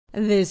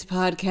This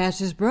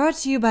podcast is brought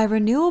to you by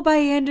Renewal by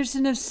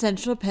Andersen of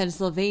Central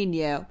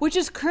Pennsylvania, which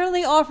is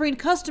currently offering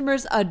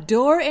customers a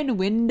door and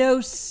window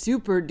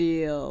super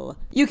deal.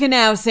 You can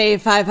now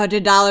save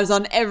 $500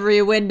 on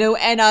every window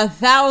and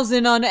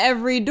 $1,000 on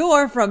every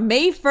door from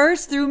May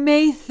 1st through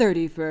May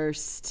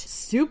 31st.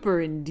 Super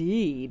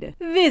indeed.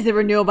 Visit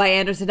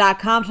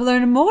renewalbyandersen.com to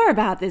learn more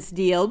about this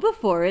deal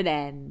before it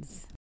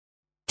ends.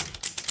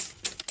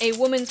 A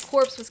woman's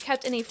corpse was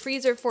kept in a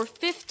freezer for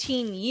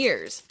 15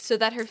 years so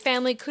that her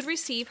family could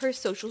receive her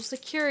Social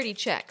Security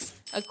checks,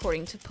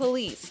 according to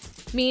police.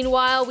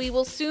 Meanwhile, we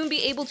will soon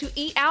be able to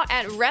eat out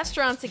at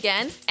restaurants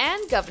again,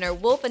 and Governor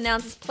Wolf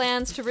announces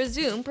plans to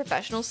resume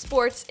professional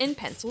sports in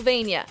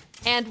Pennsylvania.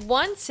 And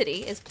one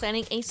city is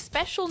planning a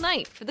special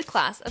night for the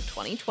class of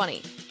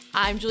 2020.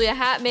 I'm Julia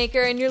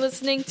Hatmaker, and you're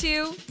listening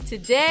to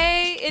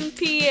Today in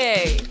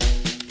PA.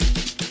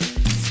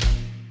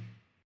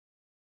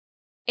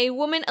 A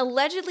woman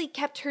allegedly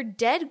kept her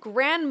dead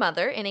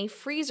grandmother in a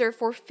freezer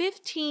for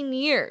 15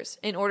 years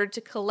in order to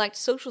collect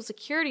Social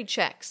Security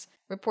checks,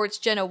 reports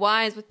Jenna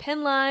Wise with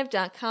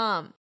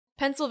PennLive.com.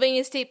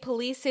 Pennsylvania State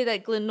Police say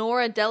that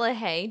Glenora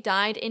Delahaye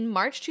died in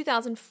March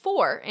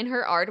 2004 in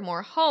her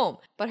Ardmore home,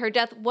 but her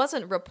death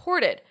wasn't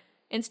reported.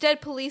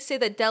 Instead, police say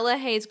that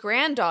Delahaye's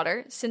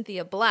granddaughter,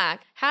 Cynthia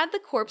Black, had the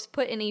corpse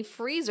put in a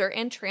freezer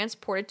and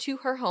transported to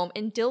her home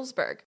in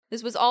Dillsburg.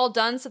 This was all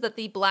done so that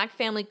the Black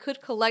family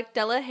could collect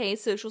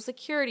Delahaye's Social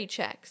Security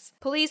checks.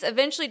 Police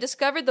eventually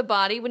discovered the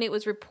body when it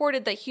was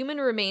reported that human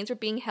remains were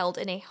being held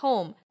in a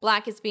home.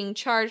 Black is being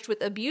charged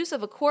with abuse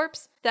of a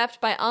corpse, theft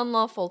by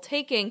unlawful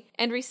taking,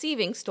 and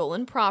receiving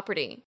stolen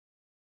property.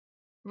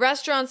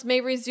 Restaurants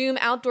may resume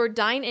outdoor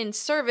dine-in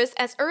service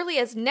as early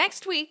as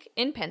next week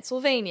in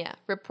Pennsylvania,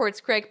 reports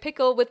Greg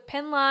Pickle with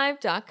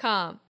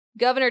PennLive.com.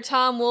 Governor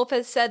Tom Wolf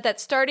has said that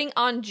starting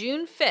on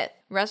June 5th,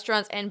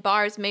 restaurants and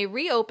bars may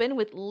reopen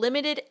with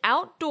limited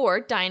outdoor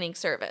dining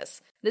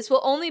service. This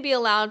will only be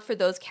allowed for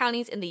those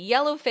counties in the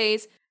yellow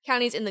phase.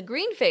 Counties in the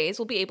green phase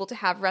will be able to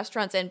have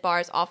restaurants and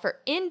bars offer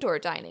indoor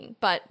dining,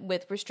 but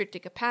with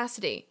restricted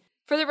capacity.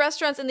 For the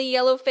restaurants in the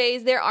yellow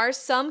phase, there are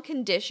some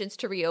conditions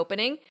to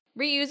reopening.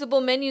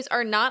 Reusable menus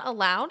are not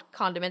allowed,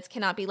 condiments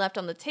cannot be left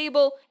on the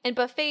table, and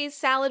buffets,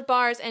 salad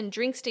bars, and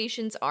drink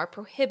stations are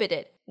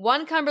prohibited.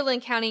 One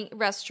Cumberland County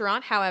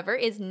restaurant, however,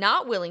 is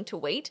not willing to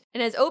wait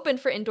and has opened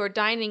for indoor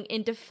dining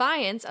in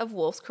defiance of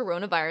Wolf's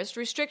coronavirus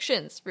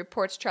restrictions,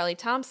 reports Charlie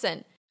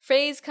Thompson.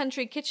 Fray's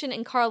Country Kitchen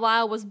in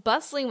Carlisle was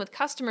bustling with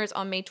customers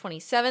on May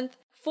 27th.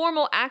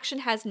 Formal action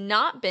has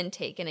not been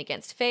taken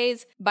against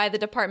Faze by the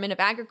Department of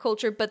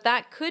Agriculture, but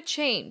that could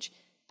change.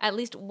 At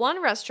least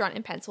one restaurant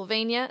in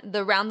Pennsylvania,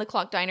 the Round the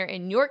Clock Diner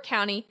in York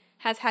County,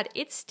 has had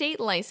its state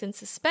license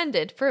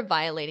suspended for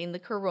violating the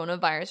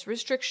coronavirus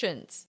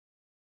restrictions.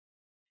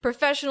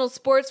 Professional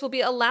sports will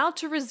be allowed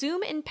to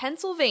resume in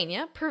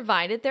Pennsylvania,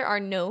 provided there are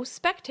no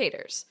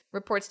spectators,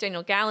 reports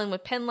Daniel Gallen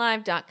with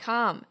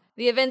PennLive.com.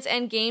 The events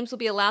and games will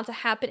be allowed to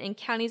happen in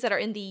counties that are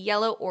in the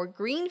yellow or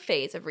green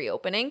phase of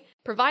reopening,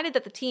 provided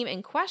that the team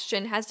in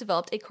question has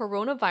developed a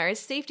coronavirus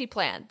safety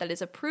plan that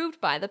is approved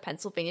by the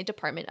Pennsylvania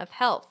Department of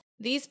Health.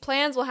 These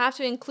plans will have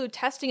to include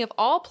testing of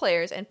all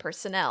players and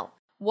personnel.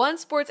 One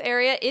sports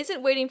area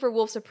isn't waiting for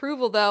Wolf's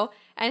approval, though,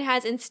 and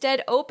has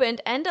instead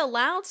opened and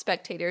allowed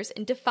spectators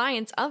in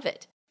defiance of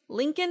it.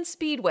 Lincoln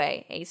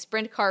Speedway, a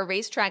sprint car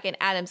racetrack in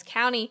Adams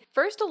County,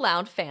 first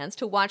allowed fans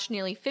to watch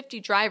nearly 50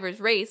 drivers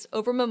race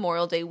over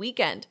Memorial Day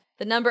weekend.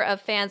 The number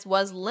of fans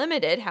was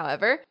limited,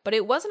 however, but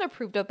it wasn't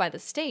approved of by the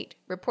state,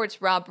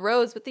 reports Rob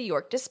Rose with the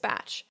York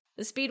Dispatch.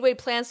 The Speedway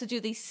plans to do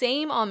the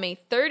same on May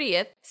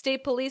 30th.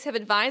 State police have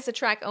advised the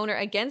track owner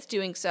against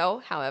doing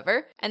so,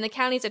 however, and the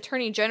county's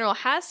attorney general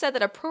has said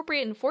that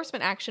appropriate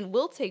enforcement action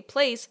will take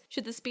place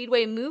should the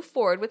Speedway move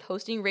forward with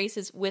hosting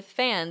races with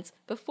fans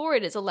before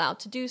it is allowed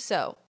to do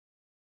so.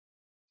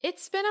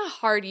 It's been a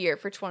hard year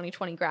for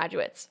 2020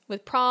 graduates,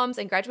 with proms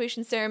and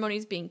graduation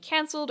ceremonies being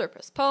canceled or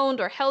postponed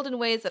or held in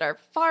ways that are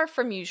far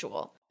from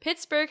usual.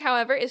 Pittsburgh,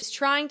 however, is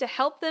trying to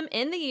help them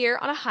end the year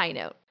on a high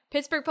note.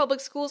 Pittsburgh Public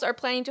Schools are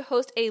planning to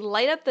host a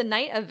Light Up the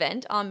Night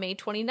event on May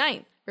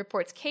 29th,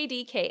 reports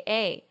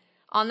KDKA.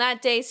 On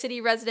that day,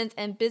 city residents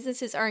and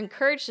businesses are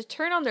encouraged to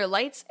turn on their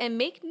lights and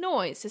make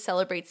noise to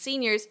celebrate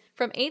seniors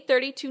from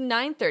 8:30 to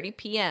 9:30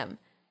 p.m.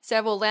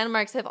 Several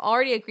landmarks have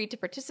already agreed to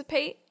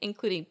participate,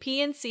 including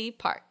PNC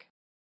Park.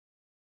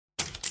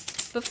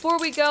 Before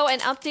we go, an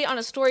update on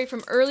a story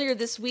from earlier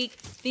this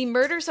week. The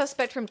murder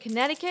suspect from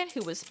Connecticut,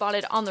 who was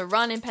spotted on the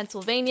run in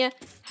Pennsylvania,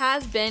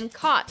 has been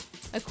caught,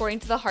 according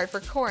to the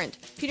Hartford Courant.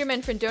 Peter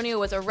Manfredonia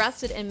was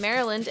arrested in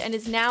Maryland and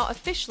is now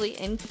officially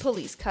in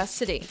police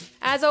custody.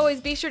 As always,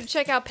 be sure to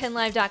check out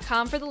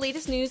PennLive.com for the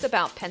latest news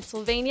about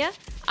Pennsylvania.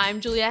 I'm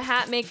Julia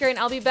Hatmaker, and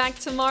I'll be back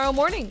tomorrow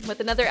morning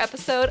with another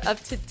episode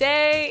of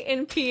Today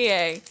in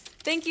PA.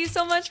 Thank you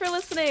so much for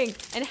listening,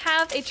 and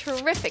have a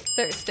terrific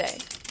Thursday.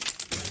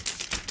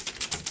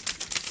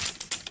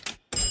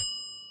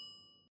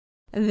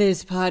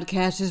 This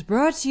podcast is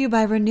brought to you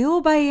by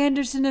Renewal by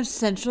Andersen of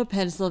Central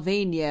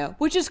Pennsylvania,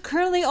 which is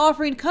currently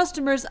offering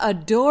customers a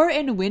door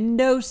and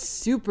window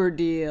super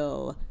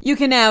deal. You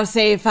can now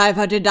save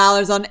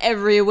 $500 on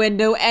every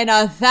window and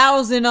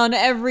 $1,000 on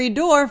every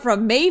door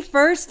from May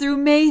 1st through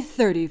May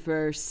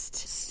 31st.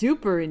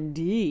 Super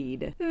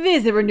indeed.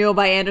 Visit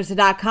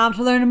renewalbyandersen.com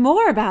to learn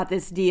more about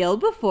this deal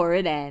before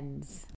it ends.